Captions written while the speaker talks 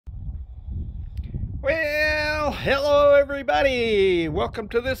Well, hello everybody! Welcome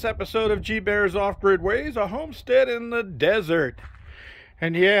to this episode of G Bear's Off-Grid Ways, a homestead in the desert.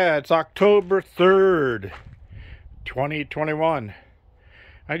 And yeah, it's October 3rd, 2021.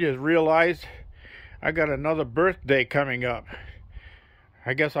 I just realized I got another birthday coming up.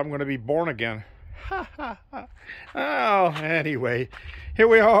 I guess I'm going to be born again. Ha ha ha. Oh, anyway, here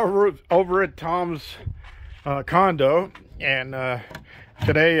we are over at Tom's condo, and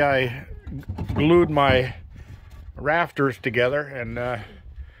today I glued my rafters together, and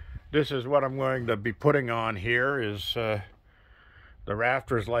this is what I'm going to be putting on here is the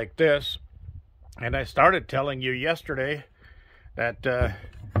rafters like this. And I started telling you yesterday that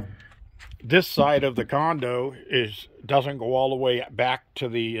this side of the condo doesn't go all the way back to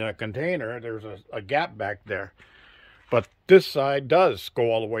the container. There's a gap back there, but this side does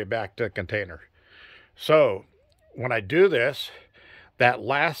go all the way back to the container. So when I do this, that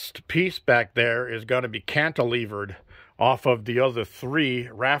last piece back there is going to be cantilevered off of the other three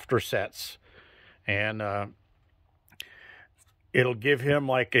rafter sets. And it'll give him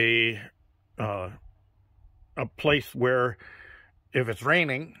like a place where if it's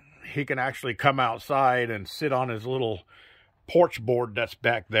raining, he can actually come outside and sit on his little porch board that's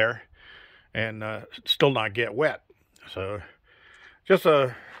back there and still not get wet. So just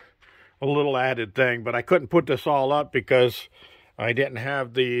a little added thing, but I couldn't put this all up because I didn't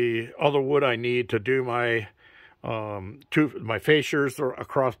have the other wood I need to do my my fascias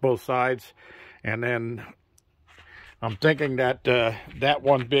across both sides. And then I'm thinking that that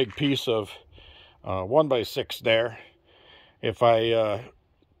one big piece of 1x6 there, if I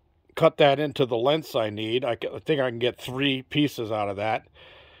cut that into the lengths I need, I think I can get 3 pieces out of that,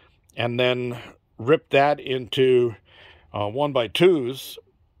 and then rip that into 1x2s.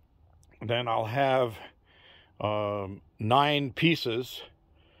 Then I'll have 9 pieces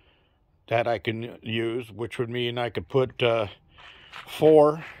that I can use, which would mean I could put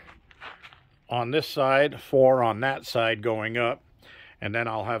 4 on this side, 4 on that side going up, and then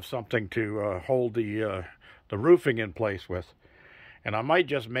I'll have something to hold the roofing in place with. And I might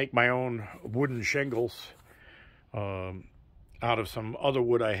just make my own wooden shingles out of some other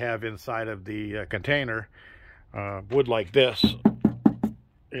wood I have inside of the container. Wood like this.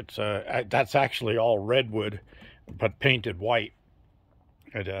 It's that's actually all redwood, but painted white.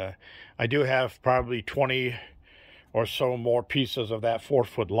 And I do have probably 20 or so more pieces of that 4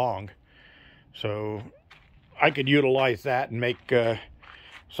 foot long, so I could utilize that and make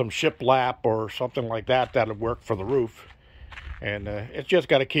some shiplap or something like that that'll work for the roof. And it's just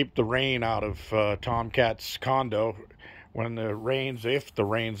got to keep the rain out of Tomcat's condo when the rains, if the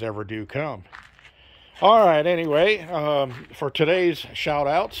rains ever do come. All right, anyway, for today's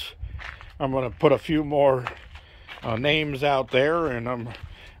shout-outs, I'm going to put a few more names out there, and I'm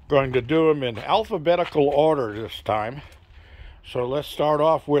going to do them in alphabetical order this time. So let's start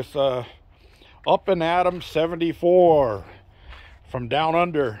off with Up and Adam 74 from down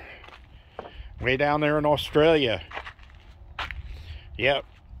under, way down there in Australia. Yep.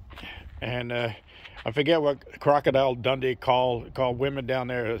 And I forget what Crocodile Dundee called women down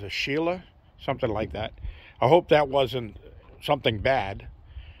there as a Sheila, something like that. I hope that wasn't something bad.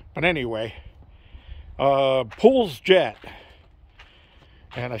 But anyway, Pools Jet.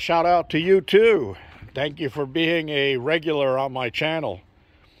 And a shout out to you too. Thank you for being a regular on my channel.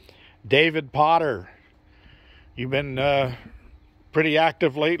 David Potter. You've been pretty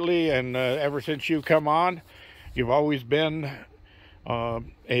active lately, and ever since you come on, you've always been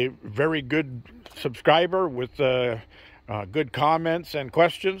a very good subscriber with good comments and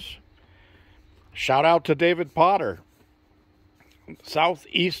questions. Shout out to David Potter.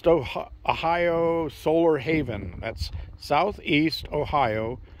 Southeast Ohio Solar Haven. That's Southeast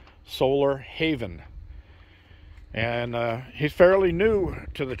Ohio Solar Haven. And he's fairly new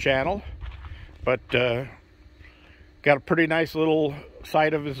to the channel, but got a pretty nice little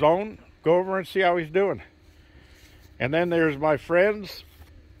site of his own. Go over and see how he's doing. And then there's my friends,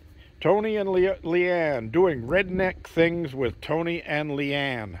 Tony and Leanne, doing redneck things with Tony and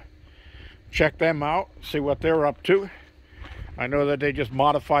Leanne. Check them out, see what they're up to. I know that they just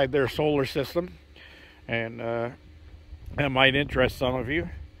modified their solar system, and that might interest some of you.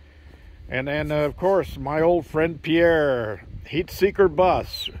 And then, of course, my old friend Pierre, Heat Seeker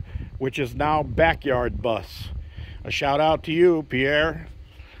Bus, which is now Backyard Bus. A shout out to you, Pierre.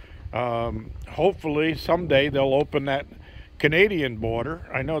 Hopefully someday they'll open that Canadian border.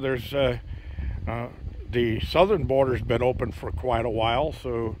 I know there's the southern border's been open for quite a while,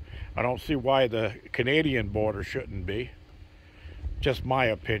 so I don't see why the Canadian border shouldn't be. Just my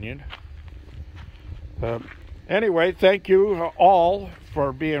opinion. Anyway, thank you all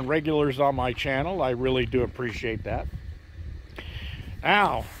for being regulars on my channel. I really do appreciate that.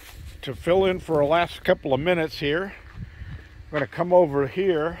 Now, to fill in for the last couple of minutes here, I'm going to come over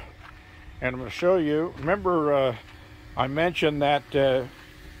here and I'm going to show you. Remember, I mentioned that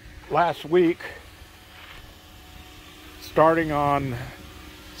last week, starting on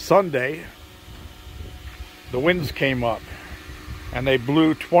Sunday, the winds came up and they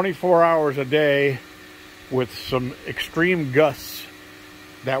blew 24 hours a day with some extreme gusts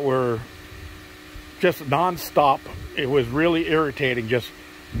that were just non-stop. It was really irritating, just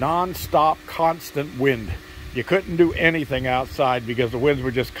non-stop, constant wind. You couldn't do anything outside because the winds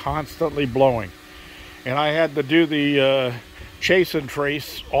were just constantly blowing. And I had to do the chase and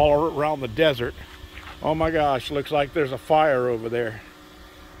trace all around the desert. Oh my gosh, looks like there's a fire over there.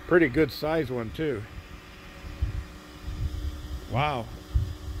 Pretty good sized one too. Wow.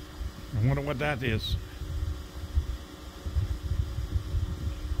 I wonder what that is.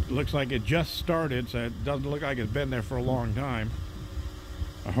 It looks like it just started, so it doesn't look like it's been there for a long time.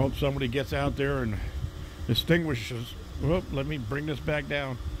 I hope somebody gets out there and extinguishes. Whoop, let me bring this back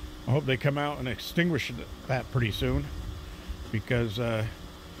down. I hope they come out and extinguish that pretty soon, because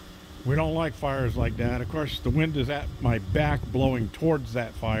we don't like fires like that. Of course, the wind is at my back blowing towards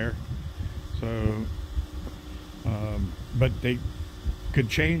that fire, so but they could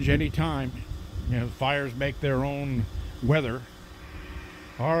change any time. You know, fires make their own weather.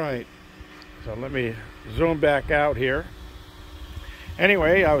 All right, so let me zoom back out here.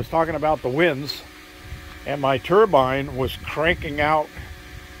 Anyway, I was talking about the winds, and my turbine was cranking out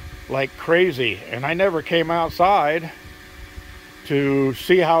like crazy, and I never came outside to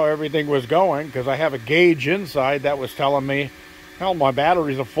see how everything was going, because I have a gauge inside that was telling me, hell, my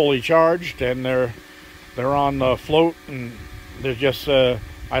batteries are fully charged and they're on the float, and there's just I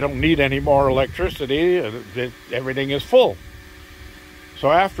don't need any more electricity. Everything is full. So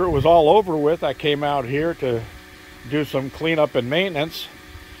after it was all over with, I came out here to do some cleanup and maintenance,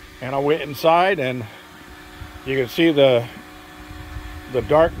 and I went inside, and you can see the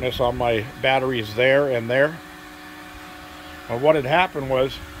darkness on my batteries there and there. Well, what had happened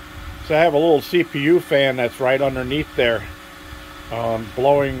was, so I have a little CPU fan that's right underneath there,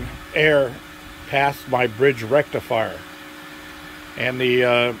 blowing air past my bridge rectifier, and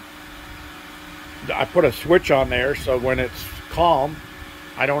I put a switch on there so when it's calm,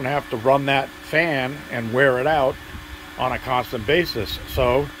 I don't have to run that fan and wear it out on a constant basis.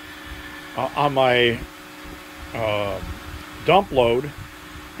 So on my dump load,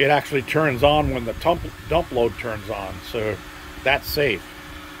 it actually turns on when the dump load turns on, so that's safe.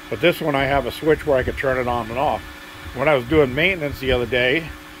 But this one, I have a switch where I could turn it on and off. When I was doing maintenance the other day,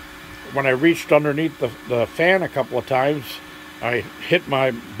 when I reached underneath the fan a couple of times, I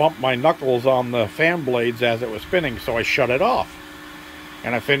bumped my knuckles on the fan blades as it was spinning, so I shut it off.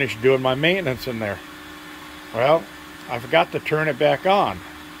 And I finished doing my maintenance in there. Well, I forgot to turn it back on.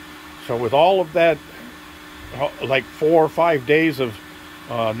 So with all of that, like 4 or 5 days of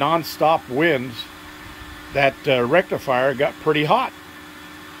non-stop winds, that rectifier got pretty hot.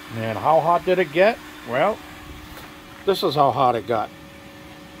 And how hot did it get? Well, this is how hot it got.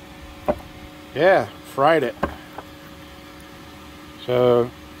 Yeah, fried it.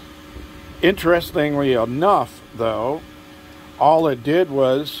 So, interestingly enough, though, all it did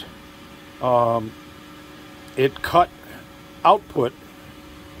was it cut output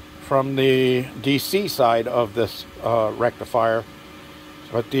from the DC side of this rectifier,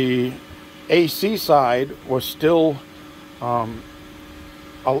 but the AC side was still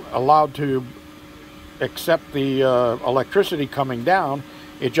allowed to accept the electricity coming down.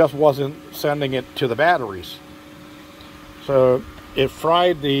 It just wasn't sending it to the batteries. So it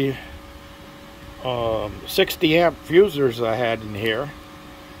fried the 60 amp fusers I had in here,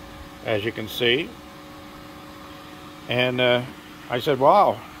 as you can see. And I said,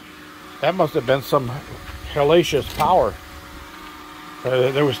 wow, that must have been some hellacious power.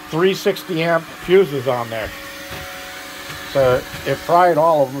 There was 3 60 amp fuses on there. So it fried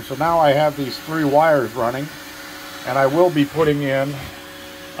all of them. So now I have these 3 wires running, and I will be putting in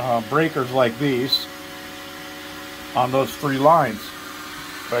breakers like these on those 3 lines.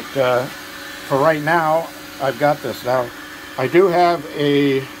 But for right now, I've got this. Now, I do have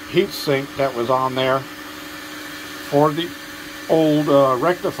a heat sink that was on there for the old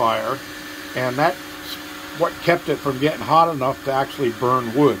rectifier, and that's what kept it from getting hot enough to actually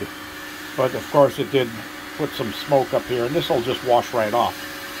burn wood. But of course it did put some smoke up here, and this will just wash right off.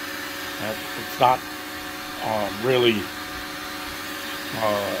 It's not really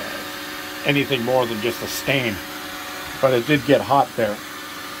anything more than just a stain, but it did get hot there.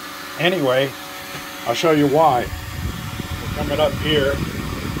 Anyway, I'll show you why. We're coming up here.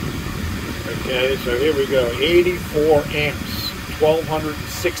 Okay, so here we go. 84 amps,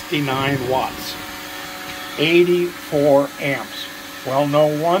 1269 watts. 84 amps. Well, no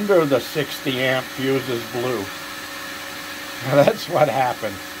wonder the 60 amp fuse is blue. That's what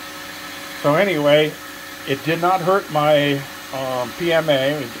happened. So anyway, it did not hurt my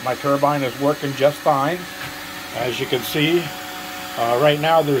PMA. My turbine is working just fine. As you can see, right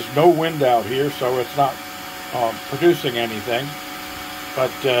now there's no wind out here, so it's not producing anything.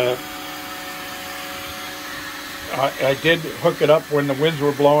 But I did hook it up when the winds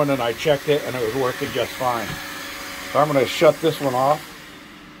were blowing, and I checked it, and it was working just fine. So I'm going to shut this one off.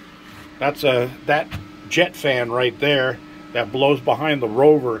 That's that jet fan right there that blows behind the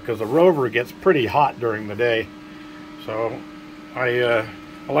rover, because the rover gets pretty hot during the day. So I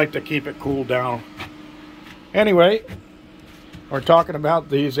like to keep it cooled down. Anyway, we're talking about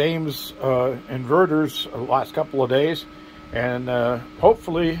these Ames inverters the last couple of days, and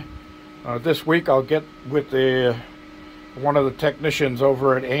hopefully this week I'll get with one of the technicians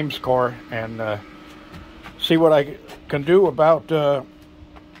over at Ames Core and see what I can do about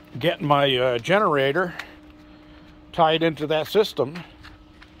getting my generator tied into that system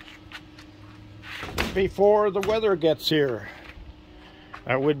before the weather gets here.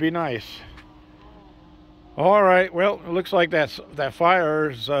 That would be nice. All right, well, it looks like that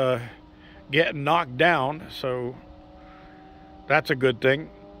fire's getting knocked down, so that's a good thing.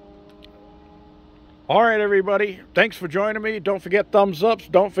 All right, everybody, thanks for joining me. Don't forget thumbs ups.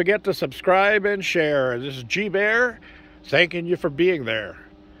 Don't forget to subscribe and share. This is G Bear, thanking you for being there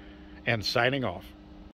and signing off.